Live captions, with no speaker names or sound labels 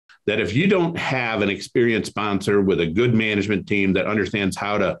that if you don't have an experienced sponsor with a good management team that understands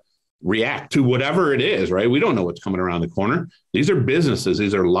how to react to whatever it is, right? We don't know what's coming around the corner. These are businesses.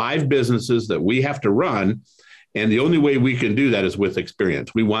 These are live businesses that we have to run. And the only way we can do that is with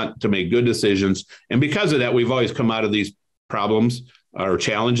experience. We want to make good decisions. And because of that, we've always come out of these problems or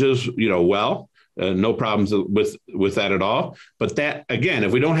challenges, well. No problems with that at all. But that, again,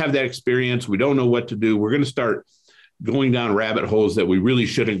 if we don't have that experience, we don't know what to do, we're going to start going down rabbit holes that we really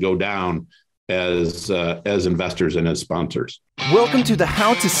shouldn't go down as investors and as sponsors. Welcome to the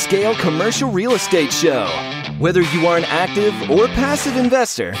How to Scale Commercial Real Estate Show. Whether you are an active or passive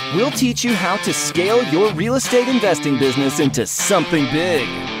investor, we'll teach you how to scale your real estate investing business into something big.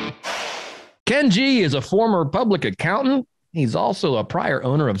 Ken Gee is a former public accountant. He's also a prior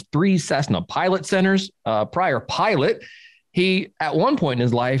owner of 3 Cessna pilot centers, prior pilot. He, at one point in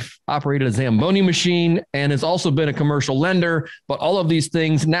his life, operated a Zamboni machine and has also been a commercial lender. But all of these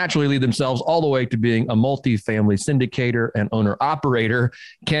things naturally lead themselves all the way to being a multifamily syndicator and owner-operator.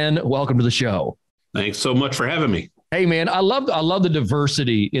 Ken, welcome to the show. Thanks so much for having me. Hey, man, I love the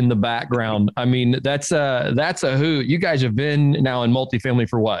diversity in the background. I mean, that's a hoot. You guys have been now in multifamily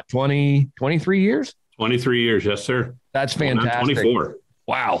for what, 23 years? 23 years, yes, sir. That's fantastic. 24.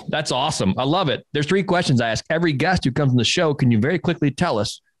 Wow, that's awesome. I love it. There's 3 questions I ask every guest who comes on the show. Can you very quickly tell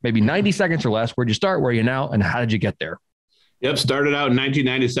us, maybe 90 seconds or less, where'd you start, where are you now, and how did you get there? Yep, started out in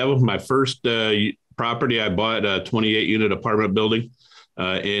 1997 with my first property. I bought a 28-unit apartment building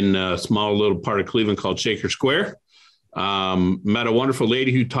in a small little part of Cleveland called Shaker Square. Met a wonderful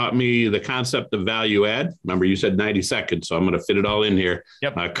lady who taught me the concept of value add. Remember, you said 90 seconds, so I'm going to fit it all in here.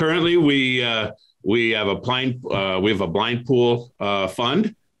 Yep. Currently, we have a blind pool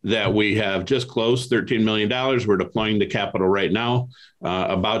fund that we have just closed $13 million. We're deploying the capital right now,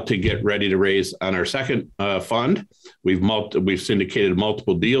 about to get ready to raise on our second fund. We've syndicated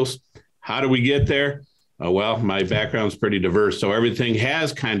multiple deals. How do we get there? Well, my background's pretty diverse, so everything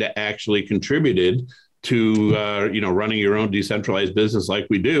has kind of actually contributed to running your own decentralized business like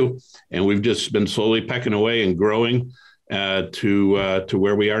we do, and we've just been slowly pecking away and growing to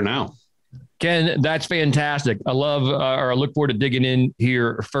where we are now. Ken, that's fantastic. I look forward to digging in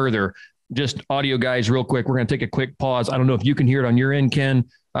here further. Just audio guys, real quick. We're going to take a quick pause. I don't know if you can hear it on your end, Ken.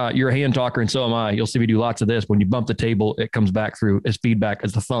 You're a hand talker, and so am I. You'll see me do lots of this. When you bump the table, it comes back through as feedback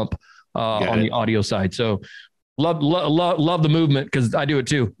as the thump on the audio side. So love the movement, because I do it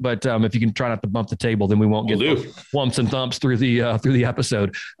too. But if you can try not to bump the table, then we won't get whumps and thumps through the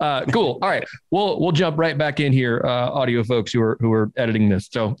episode. Cool. All right, we'll jump right back in here, audio folks who are editing this.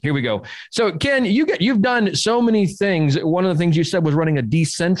 So here we go. So Ken, you've done so many things. One of the things you said was running a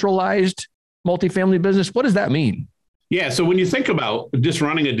decentralized multifamily business. What does that mean? Yeah. So when you think about just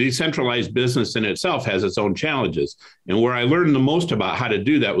running a decentralized business in itself has its own challenges. And where I learned the most about how to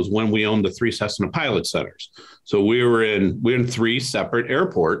do that was when we owned the 3 Cessna pilot centers. So we're in 3 separate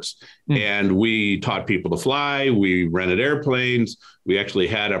airports, and we taught people to fly. We rented airplanes. We actually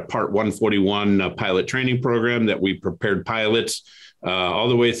had a Part 141 pilot training program that we prepared pilots all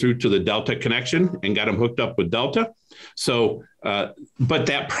the way through to the Delta connection and got them hooked up with Delta. So, but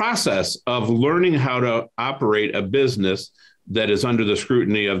that process of learning how to operate a business that is under the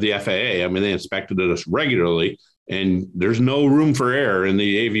scrutiny of the FAA, I mean, they inspected us regularly, and there's no room for error in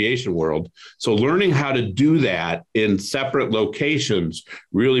the aviation world. So learning how to do that in separate locations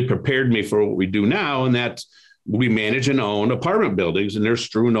really prepared me for what we do now. And that's, we manage and own apartment buildings, and they're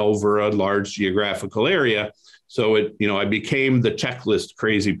strewn over a large geographical area. So I became the checklist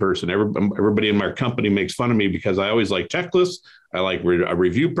crazy person. Everybody in my company makes fun of me because I always like checklists. I like a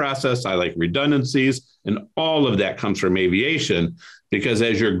review process. I like redundancies, and all of that comes from aviation, because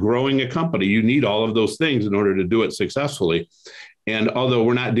as you're growing a company, you need all of those things in order to do it successfully. And although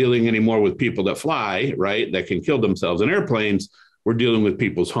we're not dealing anymore with people that fly, right, that can kill themselves in airplanes, we're dealing with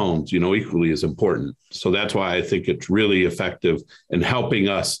people's homes, equally as important. So that's why I think it's really effective in helping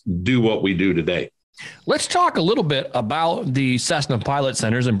us do what we do today. Let's talk a little bit about the Cessna Pilot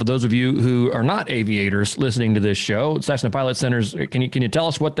Centers. And for those of you who are not aviators listening to this show, Cessna Pilot Centers, can you tell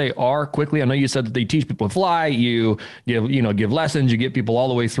us what they are quickly? I know you said that they teach people to fly, you give lessons, you get people all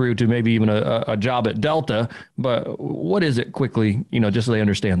the way through to maybe even a job at Delta, but what is it quickly, just so they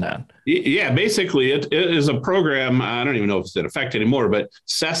understand that? Yeah, basically it is a program. I don't even know if it's in effect anymore, but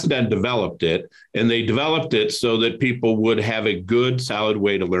Cessna developed it, and they developed it so that people would have a good, solid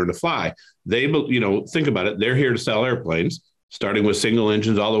way to learn to fly. They, think about it. They're here to sell airplanes, starting with single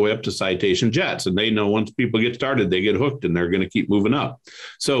engines all the way up to Citation jets. And they know once people get started, they get hooked and they're going to keep moving up.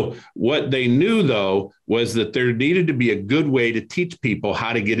 So what they knew, though, was that there needed to be a good way to teach people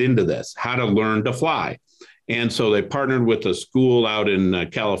how to get into this, how to learn to fly. And so they partnered with a school out in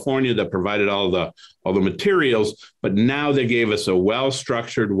California that provided all the materials. But now they gave us a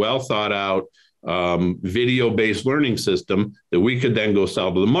well-structured, well-thought-out video-based learning system that we could then go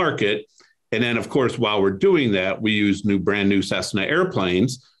sell to the market. And then, of course, while we're doing that, we use brand new Cessna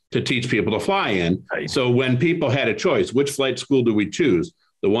airplanes to teach people to fly in. Right. So when people had a choice, which flight school do we choose?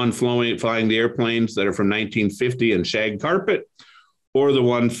 The one flying the airplanes that are from 1950 and shag carpet, or the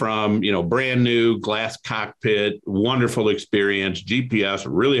one from, brand new glass cockpit, wonderful experience, GPS,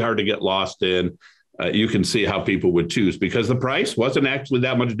 really hard to get lost in. You can see how people would choose because the price wasn't actually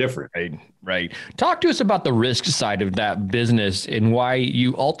that much different. Right. Talk to us about the risk side of that business and why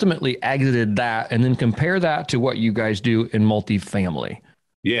you ultimately exited that, and then compare that to what you guys do in multifamily.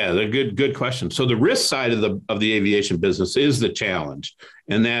 Yeah, they're good question. So the risk side of the aviation business is the challenge.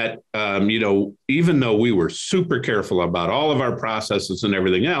 And that, even though we were super careful about all of our processes and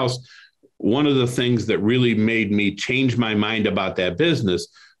everything else, one of the things that really made me change my mind about that business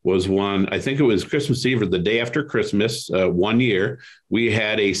was I think it was Christmas Eve or the day after Christmas, one year, we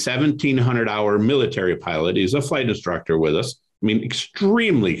had a 1,700-hour military pilot. He's a flight instructor with us. I mean,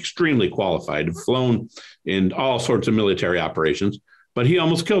 extremely, extremely qualified, flown in all sorts of military operations. But he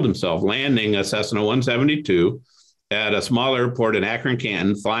almost killed himself landing a Cessna 172 at a small airport in Akron,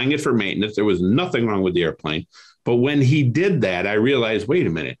 Canton, flying it for maintenance. There was nothing wrong with the airplane. But when he did that, I realized, wait a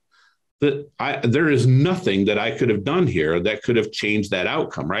minute, there is nothing that I could have done here that could have changed that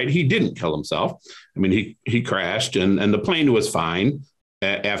outcome, right? He didn't kill himself. I mean, he crashed and the plane was fine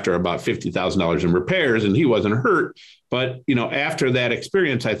after about $50,000 in repairs, and he wasn't hurt. But, after that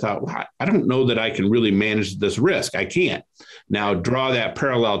experience, I thought, well, I don't know that I can really manage this risk. I can't. Now, draw that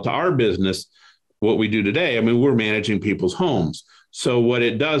parallel to our business, what we do today. I mean, we're managing people's homes. So what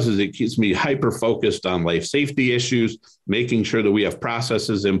it does is it keeps me hyper-focused on life safety issues, making sure that we have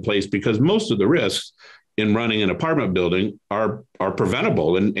processes in place, because most of the risks in running an apartment building are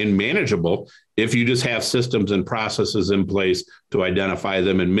preventable and manageable if you just have systems and processes in place to identify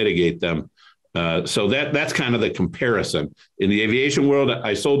them and mitigate them. So that's kind of the comparison. In the aviation world,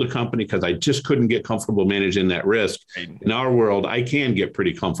 I sold the company because I just couldn't get comfortable managing that risk. In our world, I can get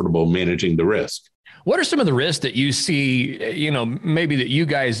pretty comfortable managing the risk. What are some of the risks that you see, maybe that you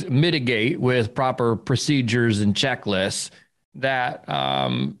guys mitigate with proper procedures and checklists that,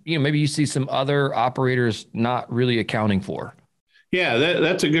 maybe you see some other operators not really accounting for? Yeah,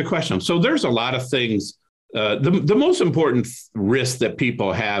 that's a good question. So there's a lot of things. The most important risk that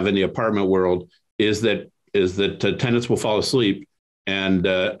people have in the apartment world is that tenants will fall asleep and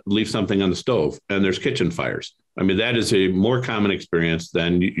leave something on the stove, and there's kitchen fires. I mean, that is a more common experience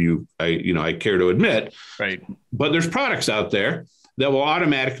than I care to admit. Right. But there's products out there that will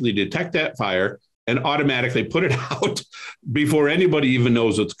automatically detect that fire and automatically put it out before anybody even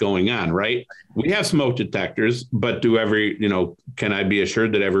knows what's going on, right? We have smoke detectors, but can I be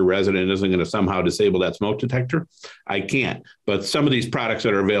assured that every resident isn't going to somehow disable that smoke detector? I can't. But some of these products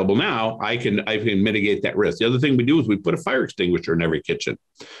that are available now, I can mitigate that risk. The other thing we do is we put a fire extinguisher in every kitchen,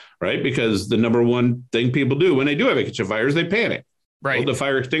 right? Because the number one thing people do when they do have a kitchen fire is they panic. Right. Well, the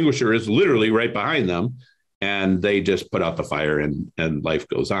fire extinguisher is literally right behind them, and they just put out the fire and life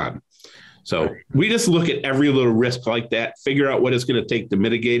goes on. So we just look at every little risk like that, figure out what it's going to take to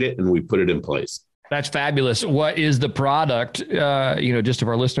mitigate it, and we put it in place. That's fabulous. What is the product? Just if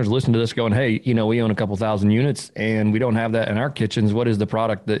our listeners listen to this going, hey, we own a couple thousand units and we don't have that in our kitchens. What is the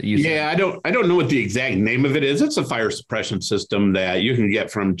product that you see? I don't know what the exact name of it is. It's a fire suppression system that you can get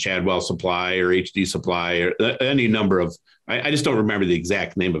from Chadwell Supply or HD Supply or any number of, I just don't remember the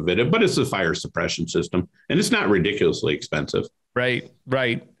exact name of it, but it's a fire suppression system and it's not ridiculously expensive. Right.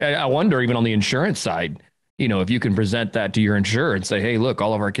 I wonder, even on the insurance side, if you can present that to your insurer and say, hey, look,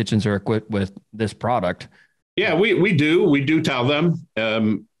 all of our kitchens are equipped with this product. Yeah, we do tell them.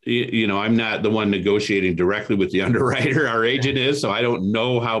 I'm not the one negotiating directly with the underwriter. Our agent is, so I don't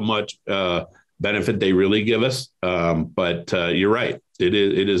know how much benefit they really give us. But you're right. It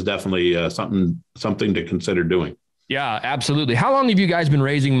is definitely something to consider doing. Yeah, absolutely. How long have you guys been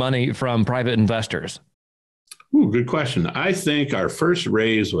raising money from private investors? Ooh, good question. I think our first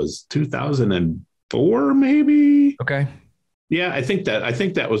raise was 2004, maybe. Okay. Yeah, I think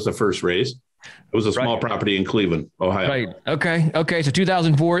that was the first raise. It was a small property in Cleveland, Ohio. Right. Okay. So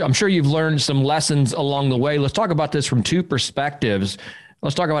 2004, I'm sure you've learned some lessons along the way. Let's talk about this from two perspectives.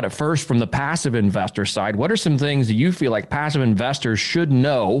 Let's talk about it first from the passive investor side. What are some things that you feel like passive investors should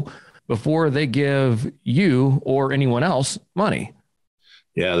know before they give you or anyone else money?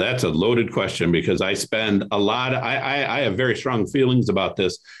 Yeah, that's a loaded question because I spend a lot. I have very strong feelings about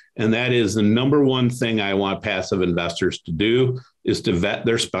this. And that is the number one thing I want passive investors to do is to vet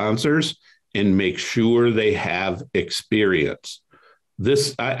their sponsors and make sure they have experience.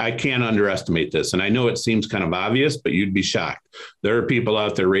 This, I can't underestimate this. And I know it seems kind of obvious, but you'd be shocked. There are people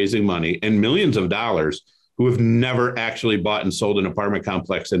out there raising money and millions of dollars who have never actually bought and sold an apartment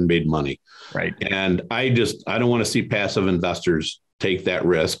complex and made money. Right. And I don't want to see passive investors take that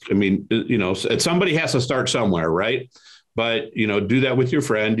risk. I mean, somebody has to start somewhere, right? But, do that with your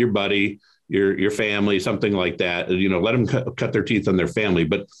friend, your buddy, your family, something like that. Let them cut their teeth on their family.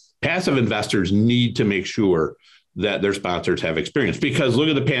 But passive investors need to make sure that their sponsors have experience, because look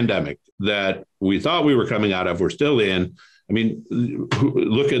at the pandemic that we thought we were coming out of. We're still in. I mean,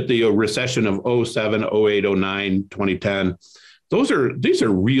 look at the recession of 07, 08, 09, 2010. These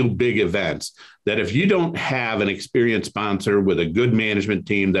are real big events that if you don't have an experienced sponsor with a good management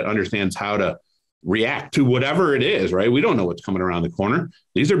team that understands how to react to whatever it is, right? We don't know what's coming around the corner.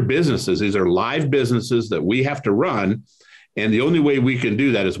 These are businesses. These are live businesses that we have to run. And the only way we can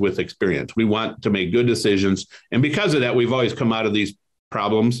do that is with experience. We want to make good decisions. And because of that, we've always come out of these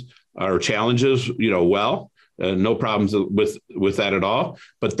problems or challenges, no problems with that at all.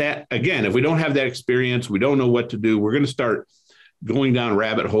 But that, again, if we don't have that experience, we don't know what to do, we're going to start going down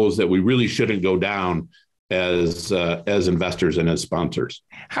rabbit holes that we really shouldn't go down as investors and as sponsors.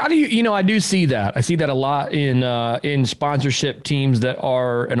 How do you, I do see that. I see that a lot in sponsorship teams that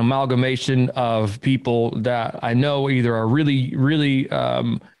are an amalgamation of people that I know either are really, really,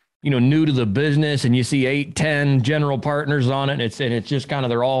 new to the business, and you see 8, 10 general partners on it. And it's just kind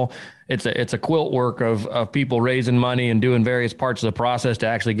of, it's a quilt work of people raising money and doing various parts of the process to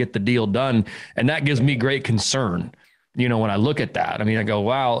actually get the deal done. And that gives me great concern. When I look at that, I go,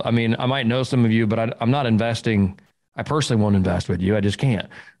 wow, I might know some of you, but I'm not investing. I personally won't invest with you. I just can't.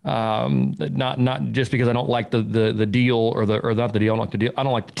 Not just because I don't like the deal or not the deal. I don't like the deal. I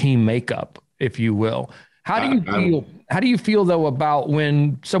don't like the team makeup, if you will. How do you feel though about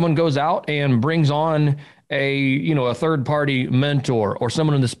when someone goes out and brings on a third party mentor or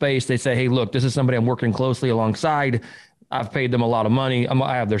someone in the space? They say, hey, look, this is somebody I'm working closely alongside. I've paid them a lot of money.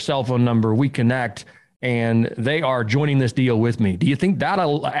 I have their cell phone number. We connect. And they are joining this deal with me. Do you think that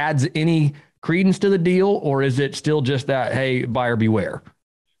adds any credence to the deal, or is it still just that, hey, buyer beware?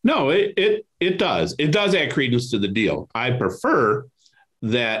 No, it does. It does add credence to the deal. I prefer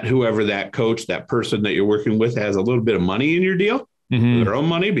that whoever that coach, that person that you're working with has a little bit of money in your deal, their own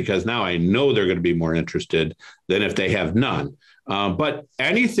money, because now I know they're going to be more interested than if they have none. But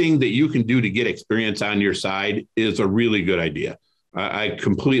anything that you can do to get experience on your side is a really good idea. I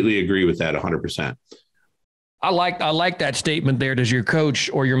completely agree with that 100%. I like that statement there. Does your coach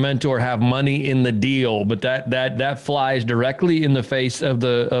or your mentor have money in the deal? But that flies directly in the face of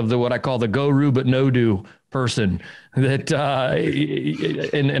the what I call the go-ro but no-do person. That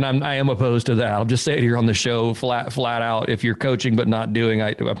and I am opposed to that. I'll just say it here on the show, flat out. If you're coaching but not doing,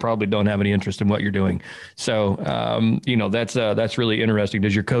 I probably don't have any interest in what you're doing. So that's really interesting.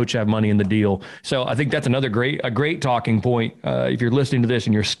 Does your coach have money in the deal? So I think that's a great talking point. If you're listening to this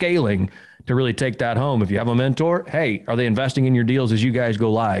and you're scaling, to really take that home. If you have a mentor, hey, are they investing in your deals as you guys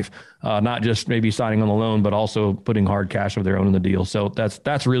go live? Not just maybe signing on the loan, but also putting hard cash of their own in the deal. So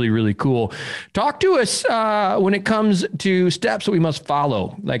that's really, really cool. Talk to us when it comes to steps that we must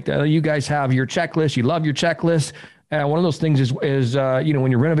follow. Like you guys have your checklist. You love your checklist. One of those things is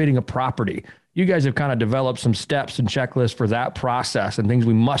when you're renovating a property, you guys have kind of developed some steps and checklists for that process and things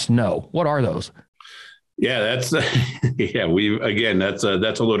we must know. What are those? Yeah, that's a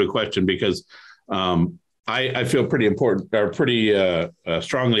loaded question, because I feel pretty important or pretty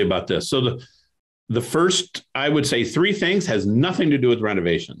strongly about this. So the first, I would say 3 things has nothing to do with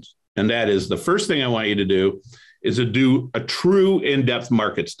renovations. And that is, the first thing I want you to do is to do a true in-depth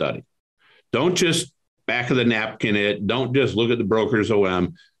market study. Don't just back of the napkin it. Don't just look at the broker's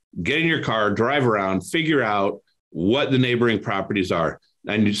OM. Get in your car, drive around, figure out what the neighboring properties are.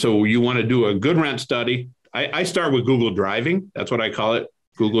 And so you want to do a good rent study. I start with Google Driving. That's what I call it.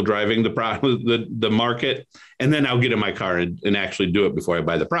 Google Driving the market. And then I'll get in my car and actually do it before I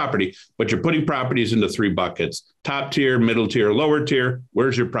buy the property. But you're putting properties into 3 buckets: top tier, middle tier, lower tier.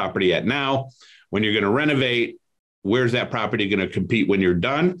 Where's your property at now? When you're going to renovate, where's that property going to compete when you're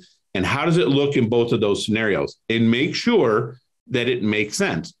done? And how does it look in both of those scenarios? And make sure that it makes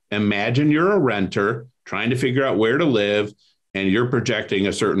sense. Imagine you're a renter trying to figure out where to live, and you're projecting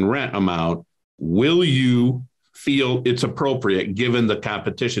a certain rent amount. Will you feel it's appropriate given the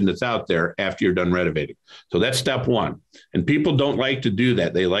competition that's out there after you're done renovating? So that's step 1. And people don't like to do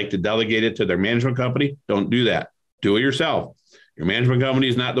that. They like to delegate it to their management company. Don't do that. Do it yourself. Your management company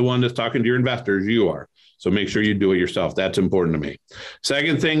is not the one that's talking to your investors. You are. So make sure you do it yourself. That's important to me.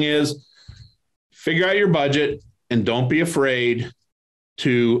 Second thing is, figure out your budget, and don't be afraid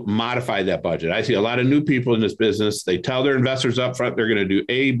to modify that budget. I see a lot of new people in this business. They tell their investors up front, they're going to do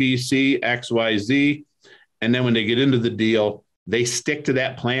A, B, C, X, Y, Z. And then when they get into the deal, they stick to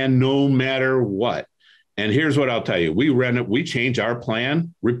that plan no matter what. And here's what I'll tell you. We change our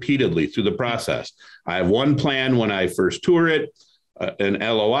plan repeatedly through the process. I have one plan when I first tour it, an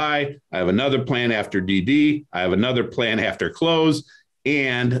LOI. I have another plan after DD. I have another plan after close.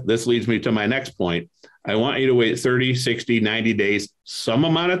 And this leads me to my next point. I want you to wait 30, 60, 90 days, some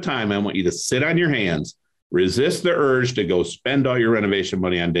amount of time. I want you to sit on your hands, resist the urge to go spend all your renovation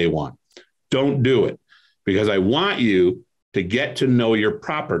money on day one. Don't do it, because I want you to get to know your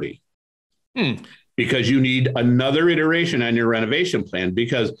property. Because you need another iteration on your renovation plan.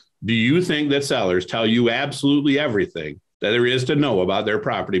 Because do you think that sellers tell you absolutely everything that there is to know about their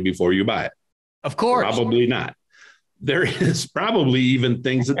property before you buy it? Of course. Probably not. There is probably even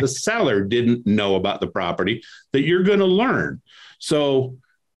things that the seller didn't know about the property that you're going to learn. So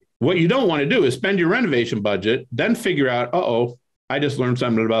what you don't want to do is spend your renovation budget, then figure out, I just learned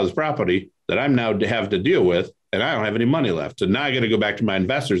something about this property that I'm now to have to deal with, and I don't have any money left. So now I got to go back to my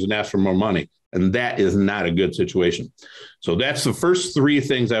investors and ask for more money. And that is not a good situation. So that's the first three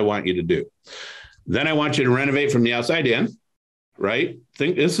things I want you to do. Then I want you to renovate from the outside in, right?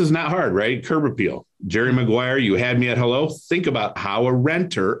 Think this is not hard, right? Curb appeal. Jerry Maguire, you had me at hello. Think about how a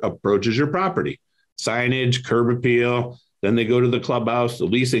renter approaches your property. Signage, curb appeal. Then they go to the clubhouse, the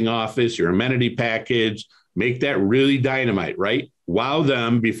leasing office, your amenity package. Make that really dynamite, right? Wow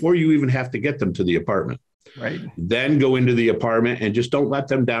them before you even have to get them to the apartment. Right. Then go into the apartment and just don't let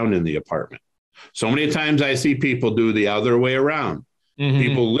them down in the apartment. So many times I see people do the other way around.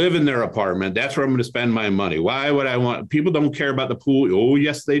 People live in their apartment. That's where I'm going to spend my money. Why would I want? People don't care about the pool. Oh,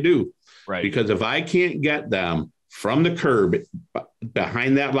 yes, they do. Right. Because if I can't get them from the curb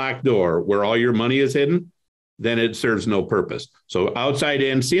behind that locked door where all your money is hidden, then it serves no purpose. So outside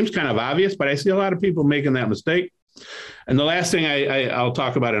in seems kind of obvious, but I see a lot of people making that mistake. And the last thing I'll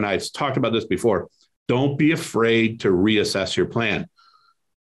talk about, and I've talked about this before, don't be afraid to reassess your plan.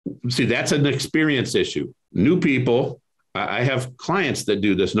 See, that's an experience issue. New people, I have clients that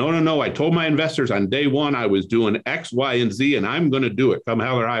do this. No. I told my investors on day one, I was doing X, Y, and Z, and I'm going to do it come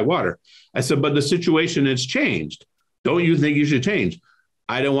hell or high water. I said, but the situation has changed. Don't you think you should change?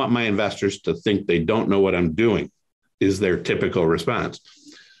 I don't want my investors to think they don't know what I'm doing, is their typical response.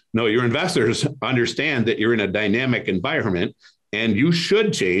 No, your investors understand that you're in a dynamic environment and you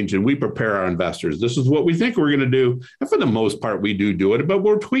should change. And we prepare our investors. This is what we think we're going to do. And for the most part, we do it, but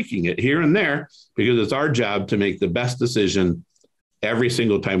we're tweaking it here and there because it's our job to make the best decision every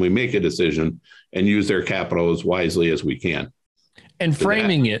single time we make a decision and use their capital as wisely as we can. And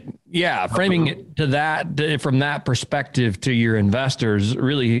framing it to that, from that perspective to your investors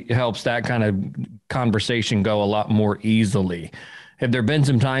really helps that kind of conversation go a lot more easily. Have there been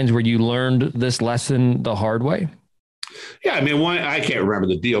some times where you learned this lesson the hard way? Yeah, I mean, I can't remember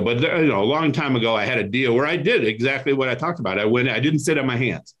the deal, but a long time ago, I had a deal where I did exactly what I talked about. I didn't sit on my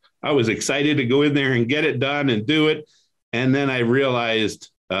hands. I was excited to go in there and get it done and do it. And then I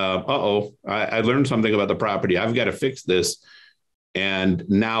realized, I learned something about the property. I've got to fix this. And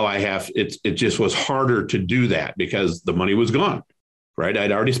now it just was harder to do that because the money was gone, right?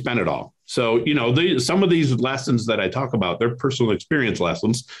 I'd already spent it all. So, some of these lessons that I talk about, they're personal experience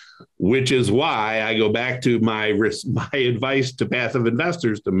lessons, which is why I go back to my advice to passive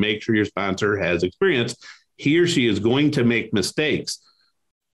investors to make sure your sponsor has experience. He or she is going to make mistakes.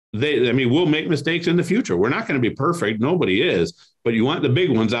 We'll make mistakes in the future. We're not going to be perfect. Nobody is, but you want the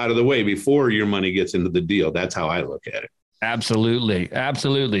big ones out of the way before your money gets into the deal. That's how I look at it. Absolutely.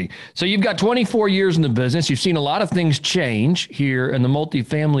 Absolutely. So you've got 24 years in the business. You've seen a lot of things change here in the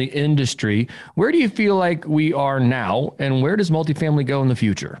multifamily industry. Where do you feel like we are now, and where does multifamily go in the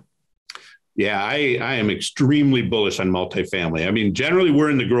future? Yeah, I am extremely bullish on multifamily. I mean, generally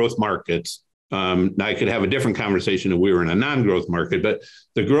we're in the growth markets. I could have a different conversation if we were in a non-growth market, but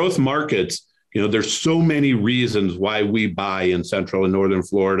the growth markets, there's so many reasons why we buy in Central and Northern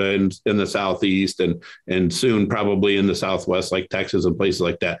Florida and in the Southeast and soon probably in the Southwest, like Texas and places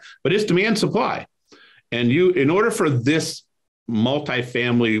like that. But it's demand supply. And in order for this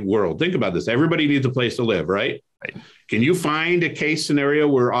multifamily world, think about this. Everybody needs a place to live, right? Right. Can you find a case scenario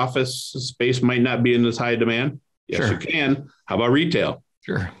where office space might not be in this high demand? Yes, sure. You can. How about retail?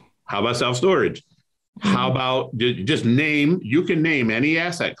 Sure. How about self-storage? How about you can name any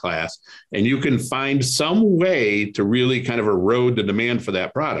asset class and you can find some way to really kind of erode the demand for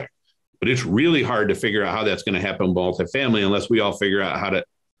that product. But it's really hard to figure out how that's going to happen in multifamily unless we all figure out how to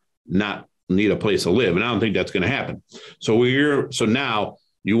not need a place to live. And I don't think that's going to happen. So now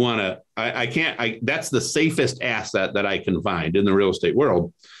You want to, that's the safest asset that I can find in the real estate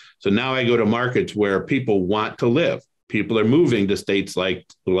world. So now I go to markets where people want to live. People are moving to states like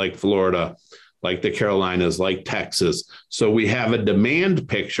Florida, like the Carolinas, like Texas. So we have a demand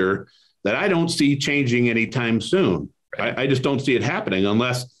picture that I don't see changing anytime soon. I just don't see it happening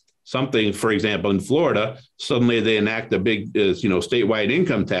unless something, for example, in Florida, suddenly they enact a big, statewide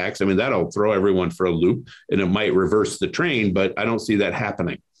income tax. I mean, that'll throw everyone for a loop and it might reverse the train, but I don't see that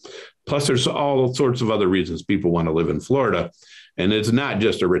happening. Plus, there's all sorts of other reasons people want to live in Florida. And it's not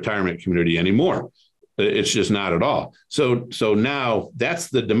just a retirement community anymore. It's just not at all. So now that's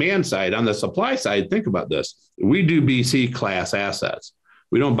the demand side. On the supply side, think about this. We do BC class assets.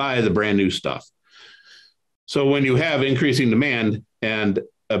 We don't buy the brand new stuff. So when you have increasing demand and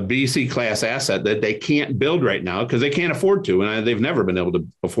a BC class asset that they can't build right now because they can't afford to, and they've never been able to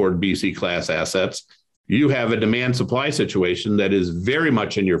afford BC class assets, you have a demand supply situation that is very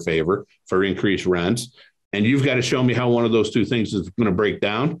much in your favor for increased rents. And you've got to show me how one of those two things is going to break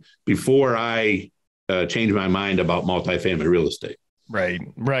down before I change my mind about multifamily real estate. Right.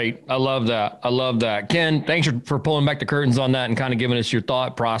 I love that. Ken, thanks for pulling back the curtains on that and kind of giving us your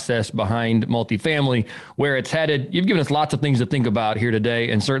thought process behind multifamily, where it's headed. You've given us lots of things to think about here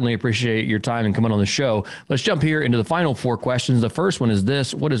today, and certainly appreciate your time and coming on the show. Let's jump here into the final 4 questions. The first one is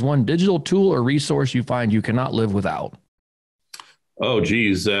this: what is one digital tool or resource you find you cannot live without? Oh,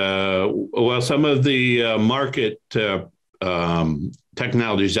 geez. Well, some of the market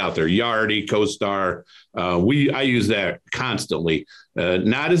technologies out there, Yardi, CoStar, I use that constantly,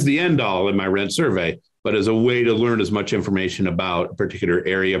 not as the end all in my rent survey, but as a way to learn as much information about a particular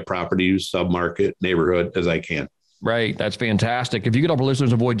area, property, submarket, neighborhood as I can. Right. That's fantastic. If you could help our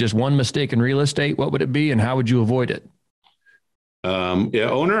listeners avoid just one mistake in real estate, what would it be and how would you avoid it?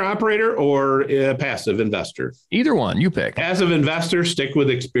 Owner, operator, or passive investor? Either one, you pick. Passive investor, stick with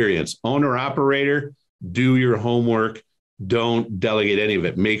experience. Owner, operator, do your homework. Don't delegate any of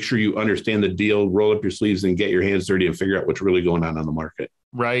it. Make sure you understand the deal, roll up your sleeves and get your hands dirty and figure out what's really going on the market.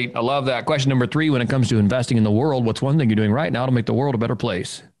 Right. I love that. Question number 3, when it comes to investing in the world, what's one thing you're doing right now to make the world a better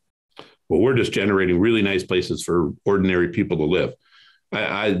place? Well, we're just generating really nice places for ordinary people to live.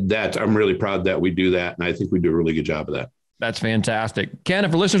 I'm really proud that we do that. And I think we do a really good job of that. That's fantastic. Ken,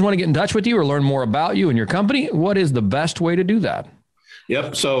 if our listeners want to get in touch with you or learn more about you and your company, what is the best way to do that?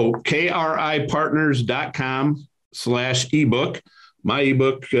 Yep. So kripartners.com/ebook. My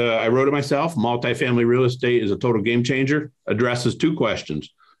ebook, I wrote it myself. Multifamily Real Estate is a Total Game Changer. Addresses 2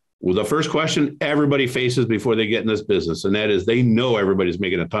 questions. Well, the first question everybody faces before they get in this business, and that is they know everybody's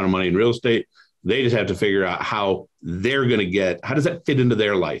making a ton of money in real estate. They just have to figure out how they're going to how does that fit into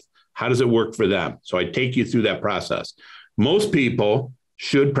their life? How does it work for them? So I take you through that process. Most people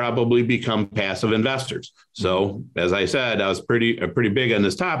should probably become passive investors. So as I said, I was pretty big on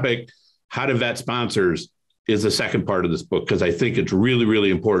this topic. How to vet sponsors is the second part of this book, because I think it's really, really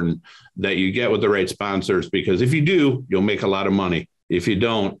important that you get with the right sponsors, because if you do, you'll make a lot of money. If you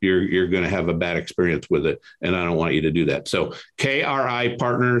don't, you're going to have a bad experience with it. And I don't want you to do that. So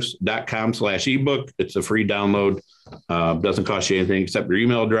kripartners.com/ebook. It's a free download. Doesn't cost you anything except your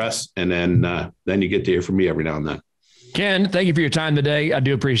email address. And then you get to hear from me every now and then. Ken, thank you for your time today. I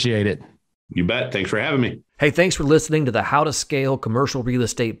do appreciate it. You bet. Thanks for having me. Hey, thanks for listening to the How to Scale Commercial Real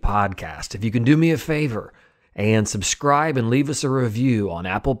Estate podcast. If you can do me a favor and subscribe and leave us a review on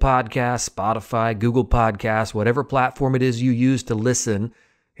Apple Podcasts, Spotify, Google Podcasts, whatever platform it is you use to listen,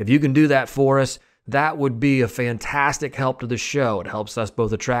 if you can do that for us, that would be a fantastic help to the show. It helps us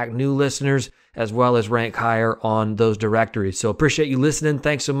both attract new listeners as well as rank higher on those directories. So appreciate you listening.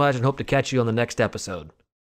 Thanks so much and hope to catch you on the next episode.